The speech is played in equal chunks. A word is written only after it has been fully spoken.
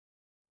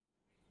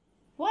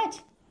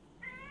What?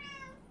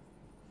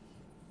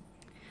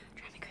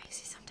 Drive me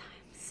crazy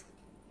sometimes.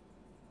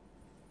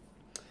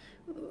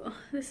 Ooh,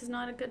 this is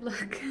not a good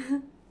look.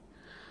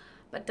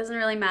 But it doesn't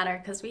really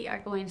matter because we are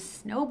going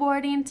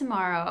snowboarding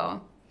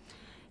tomorrow.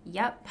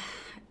 Yep,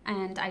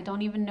 and I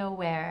don't even know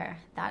where.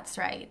 That's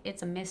right,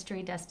 it's a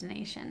mystery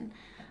destination.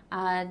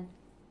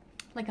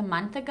 Like a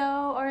month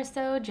ago or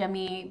so,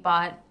 Jimmy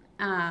bought,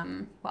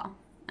 well,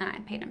 and I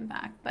paid him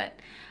back, but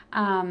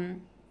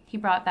he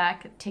brought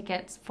back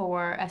tickets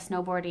for a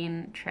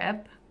snowboarding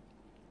trip,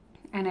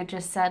 and it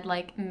just said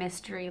like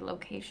mystery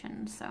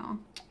location, so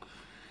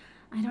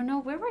I don't know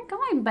where we're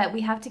going, but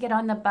we have to get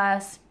on the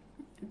bus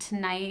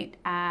tonight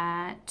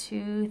at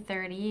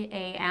 2:30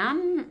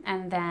 a.m.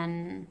 and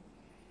then,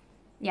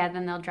 yeah,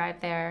 then they'll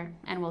drive there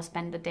and we'll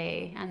spend the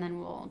day and then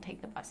we'll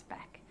take the bus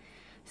back.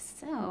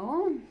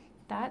 So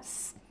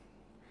that's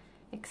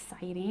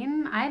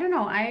exciting. I don't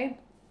know, I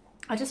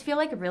just feel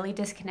like really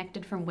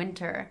disconnected from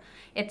winter.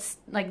 It's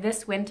like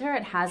this winter,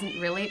 it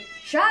hasn't really,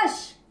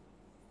 shush!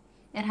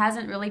 It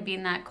hasn't really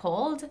been that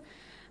cold.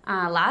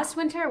 Last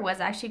winter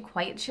was actually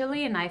quite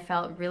chilly and I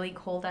felt really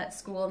cold at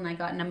school and I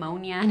got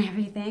pneumonia and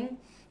everything.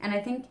 And I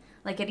think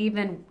like it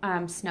even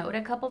snowed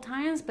a couple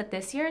times, but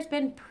this year has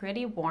been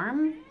pretty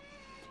warm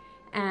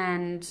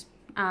and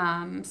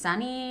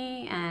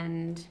sunny,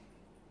 and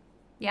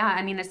yeah,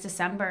 I mean, it's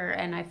December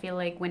and I feel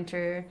like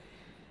winter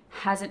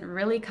hasn't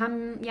really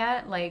come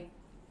yet. Like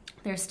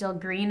there's still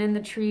green in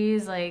the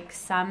trees, like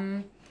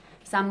some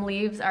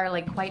leaves are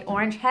like quite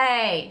orange,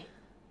 hey,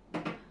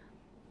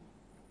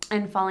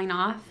 and falling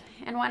off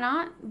and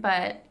whatnot.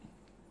 But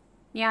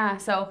yeah,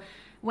 so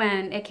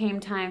when it came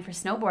time for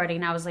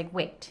snowboarding, I was like,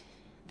 wait,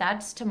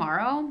 that's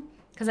tomorrow?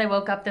 Because I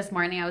woke up this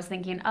morning, I was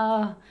thinking,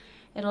 oh,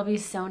 it'll be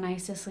so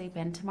nice to sleep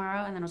in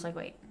tomorrow. And then I was like,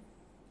 wait,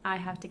 I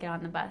have to get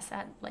on the bus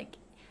at like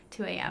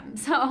 2 a.m.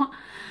 So,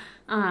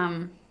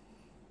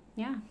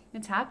 yeah,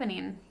 it's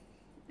happening.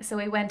 So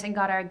we went and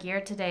got our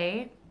gear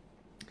today,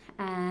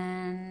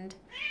 and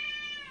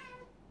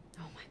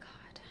oh my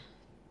God.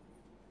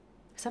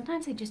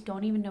 Sometimes I just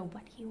don't even know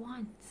what he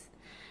wants.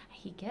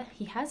 He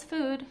has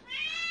food,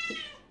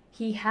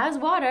 he has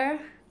water,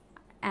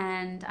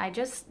 and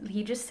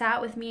he just sat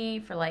with me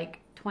for like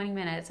 20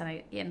 minutes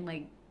and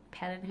like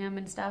petted him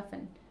and stuff,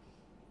 and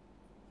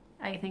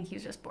I think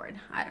he's just bored.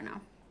 I don't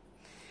know.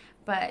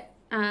 But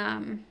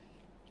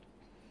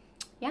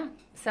yeah,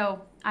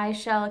 so I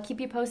shall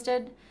keep you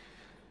posted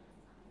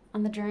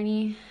on the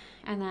journey,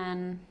 and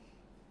then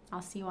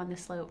I'll see you on the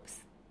slopes.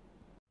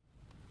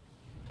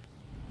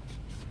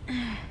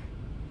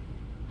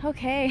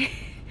 Okay,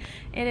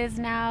 it is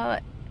now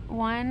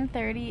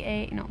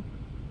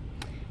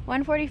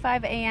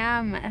 1:45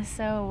 a.m.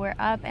 So we're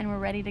up and we're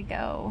ready to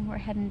go. We're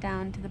heading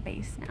down to the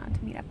base now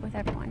to meet up with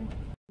everyone.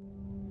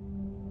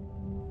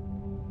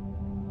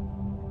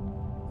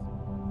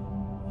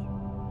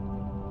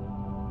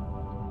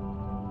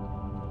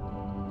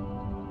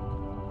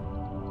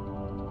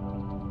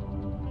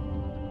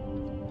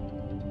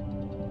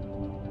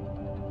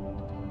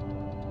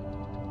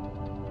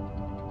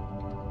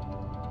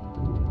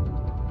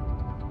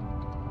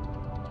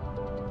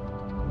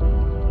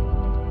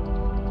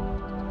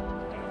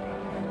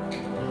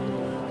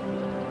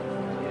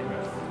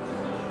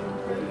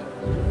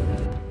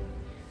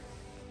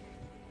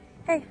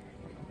 Hey.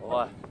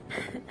 What?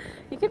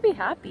 You could be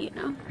happy, you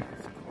know?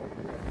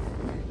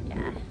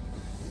 Yeah.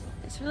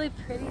 It's really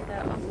pretty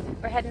though.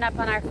 We're heading up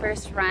on our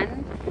first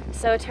run.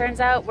 So it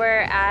turns out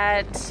we're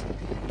at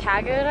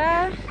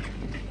Kagura,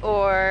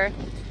 or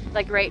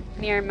like right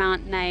near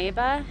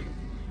Mt.NAEBA,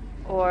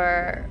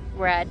 or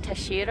we're at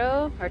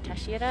Tashiro or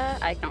Tashira,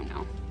 I don't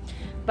know.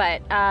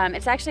 But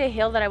it's actually a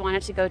hill that I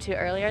wanted to go to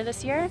earlier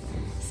this year.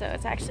 So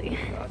it's actually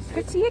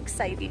pretty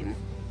exciting.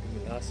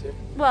 Last year?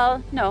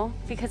 Well, no,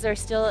 because they're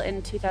still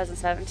in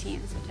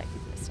 2017, so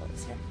technically it's still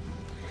this year.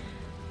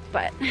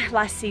 But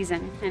last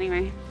season,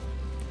 anyway.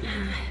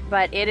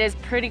 But it is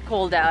pretty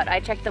cold out. I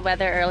checked the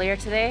weather earlier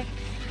today,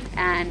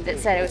 and it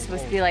said it was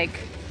supposed to be like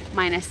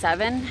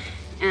 -7.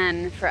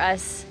 And for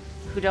us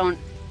who don't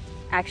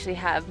actually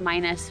have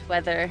minus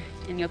weather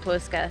in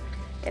Yokosuka,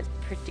 it's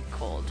pretty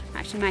cold.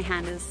 Actually, my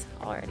hand is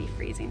already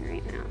freezing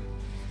right now.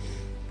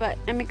 But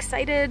I'm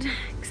excited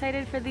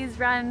for these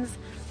runs.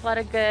 A lot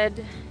of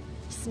good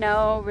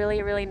snow,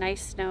 really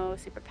nice snow,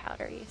 super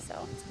powdery,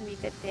 so it's gonna be a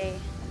good day.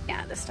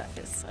 Yeah, this stuff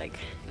is like,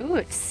 ooh,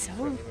 it's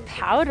so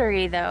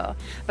powdery though.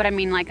 But I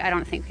mean, like, I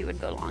don't think we would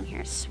go long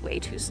here. It's way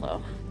too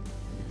slow.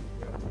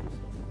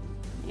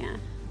 Yeah.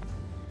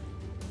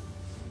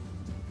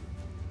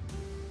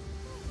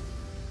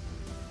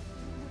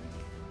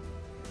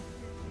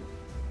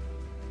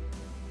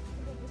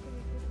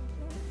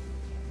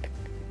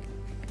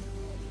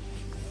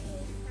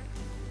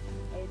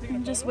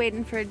 I'm just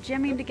waiting for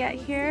Jimmy to get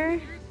here.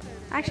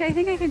 Actually, I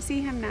think I can see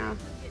him now.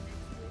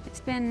 It's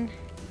been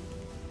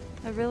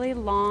a really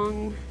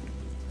long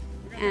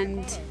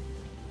and,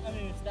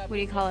 what do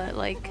you call it,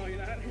 like,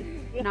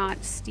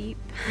 not steep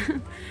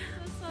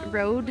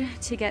road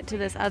to get to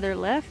this other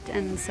lift,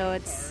 and so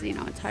it's, you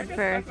know, it's hard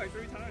for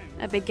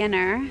a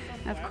beginner,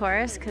 of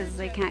course, because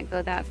they can't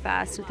go that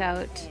fast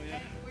without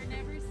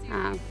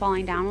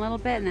falling down a little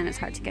bit, and then it's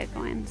hard to get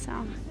going.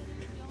 So,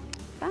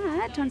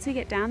 but once we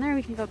get down there,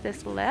 we can go up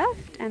this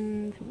lift,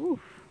 and ooh,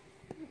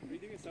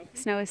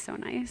 snow is so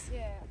nice.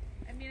 Yeah,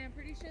 I mean, I'm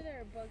pretty sure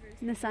there are buggers.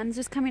 And the sun's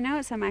just coming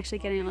out, so I'm actually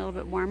getting a little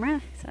bit warmer,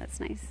 so that's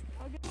nice.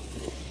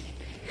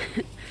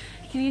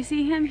 Can you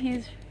see him?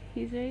 He's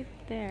right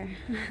there.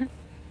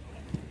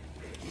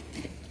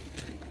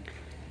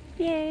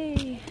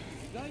 Yay!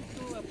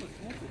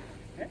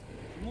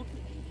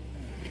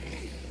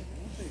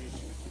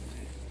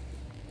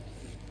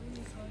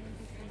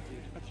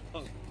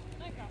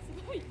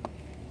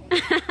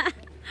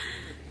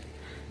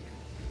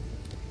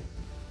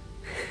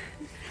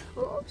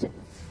 Oops.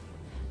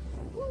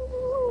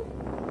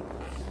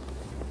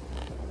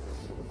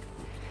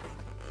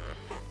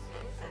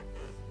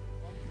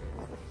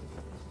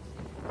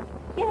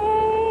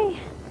 Yay!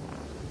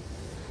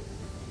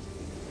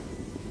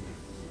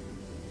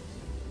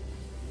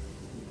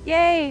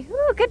 Yay!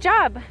 Ooh, good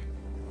job!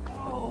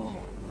 Oh.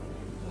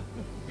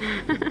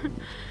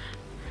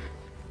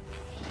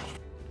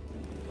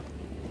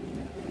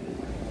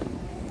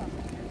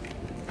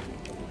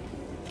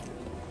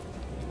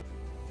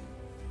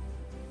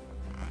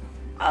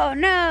 Oh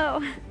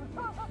no!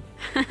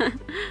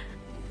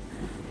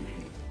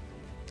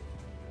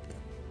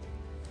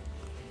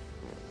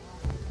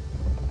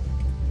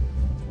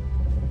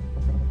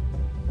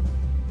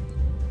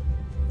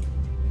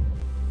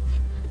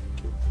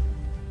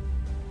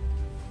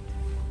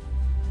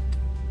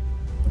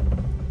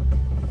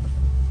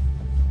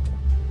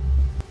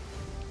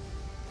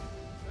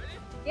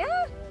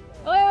 Yeah?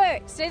 Oh,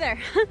 wait, stay there.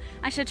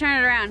 I should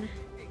turn it around.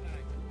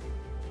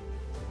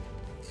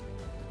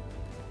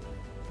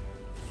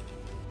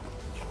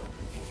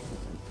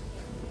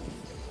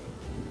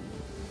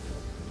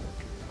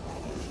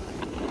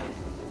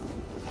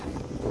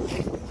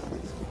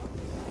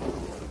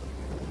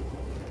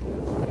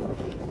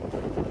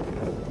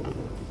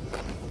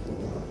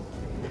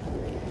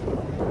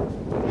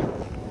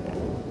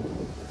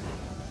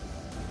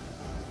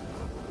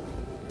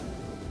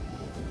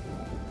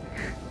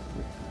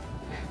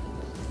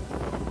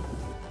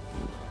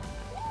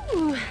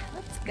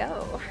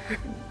 Go.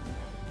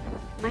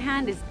 My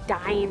hand is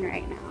dying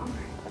right now,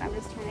 but I'm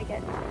just trying to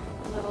get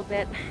a little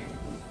bit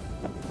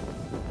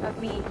of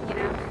me, you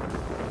know,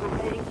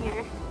 happening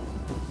here.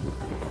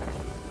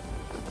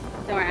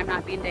 Don't worry, I'm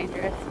not being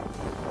dangerous.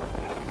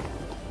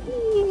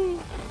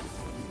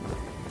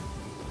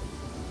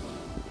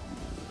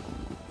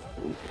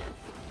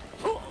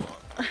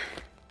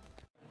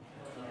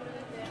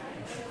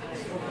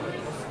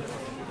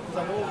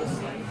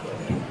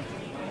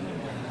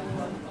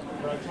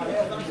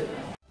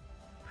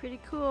 Pretty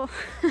cool.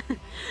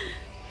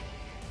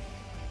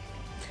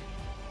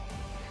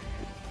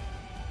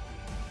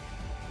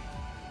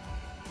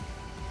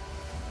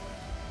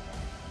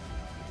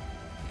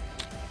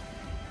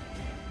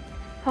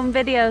 Home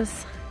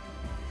videos.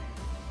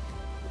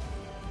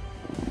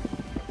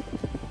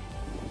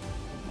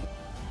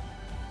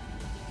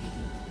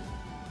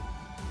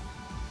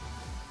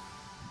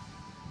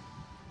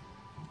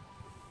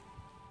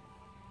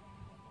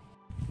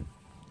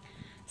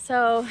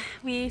 So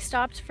we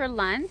stopped for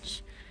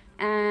lunch,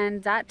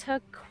 and that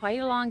took quite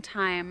a long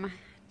time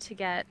to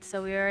get.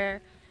 So we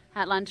were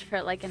at lunch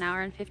for like an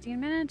hour and 15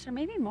 minutes or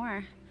maybe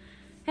more.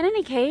 In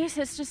any case,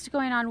 it's just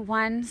going on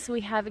one, so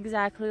we have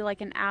exactly like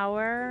an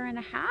hour and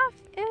a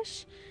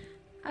half-ish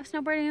of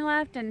snowboarding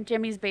left, and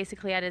Jimmy's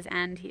basically at his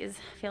end. He's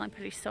feeling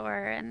pretty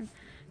sore and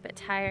a bit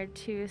tired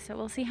too, so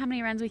we'll see how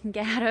many runs we can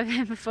get out of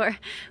him before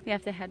we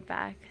have to head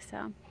back.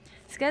 So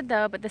it's good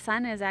though, but the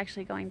sun is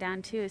actually going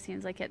down too. It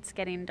seems like it's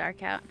getting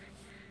dark out.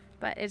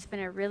 But it's been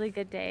a really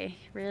good day,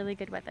 really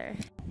good weather.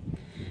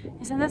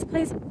 Isn't this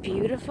place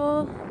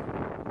beautiful?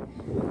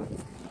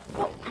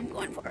 Oh, I'm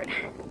going forward.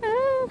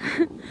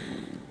 Ah.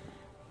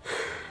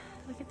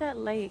 Look at that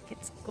lake,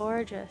 it's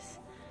gorgeous.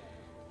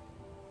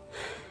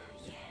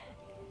 Yeah.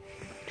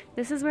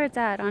 This is where it's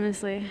at,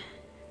 honestly.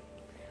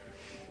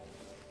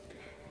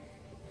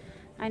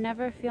 I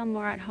never feel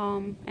more at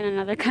home in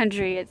another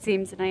country, it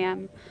seems, than I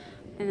am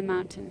in the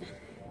mountain.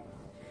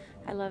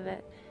 I love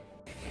it.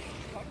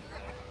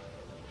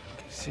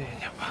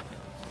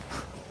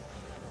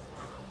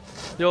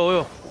 Yo,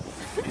 yo.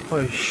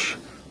 Oish.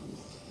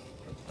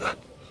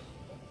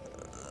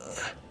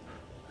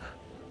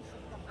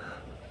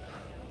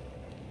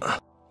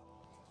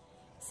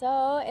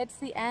 So it's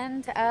the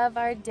end of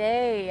our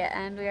day,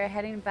 and we are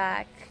heading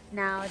back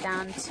now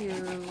down to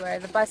where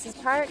the bus is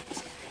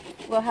parked.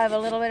 We'll have a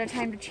little bit of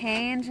time to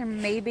change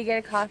and maybe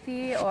get a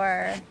coffee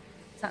or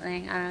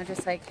something. I don't know,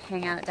 just like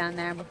hang out down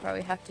there before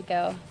we have to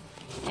go.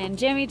 And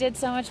Jimmy did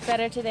so much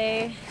better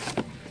today.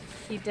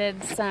 He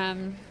did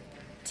some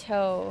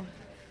toe.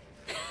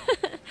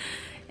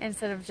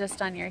 Instead of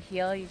just on your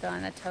heel, you go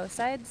on the toe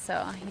side.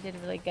 So he did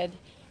really good.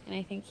 And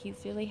I think he's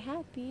really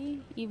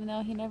happy, even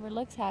though he never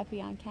looks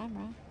happy on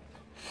camera.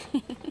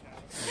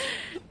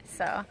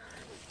 So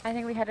I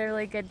think we had a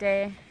really good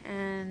day.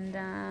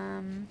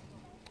 And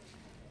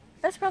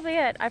that's probably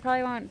it. I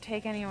probably won't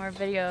take any more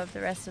video of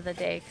the rest of the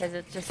day because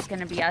it's just going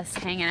to be us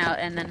hanging out,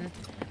 and then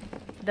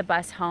the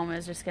bus home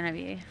is just going to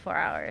be 4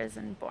 hours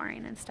and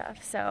boring and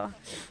stuff. So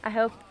I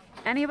hope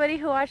anybody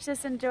who watched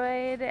this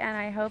enjoyed, and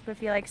I hope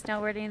if you like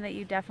snowboarding that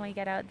you definitely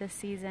get out this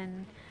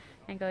season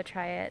and go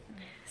try it.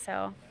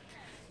 So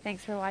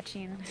thanks for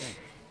watching.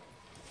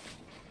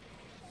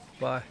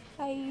 Bye.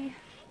 Bye.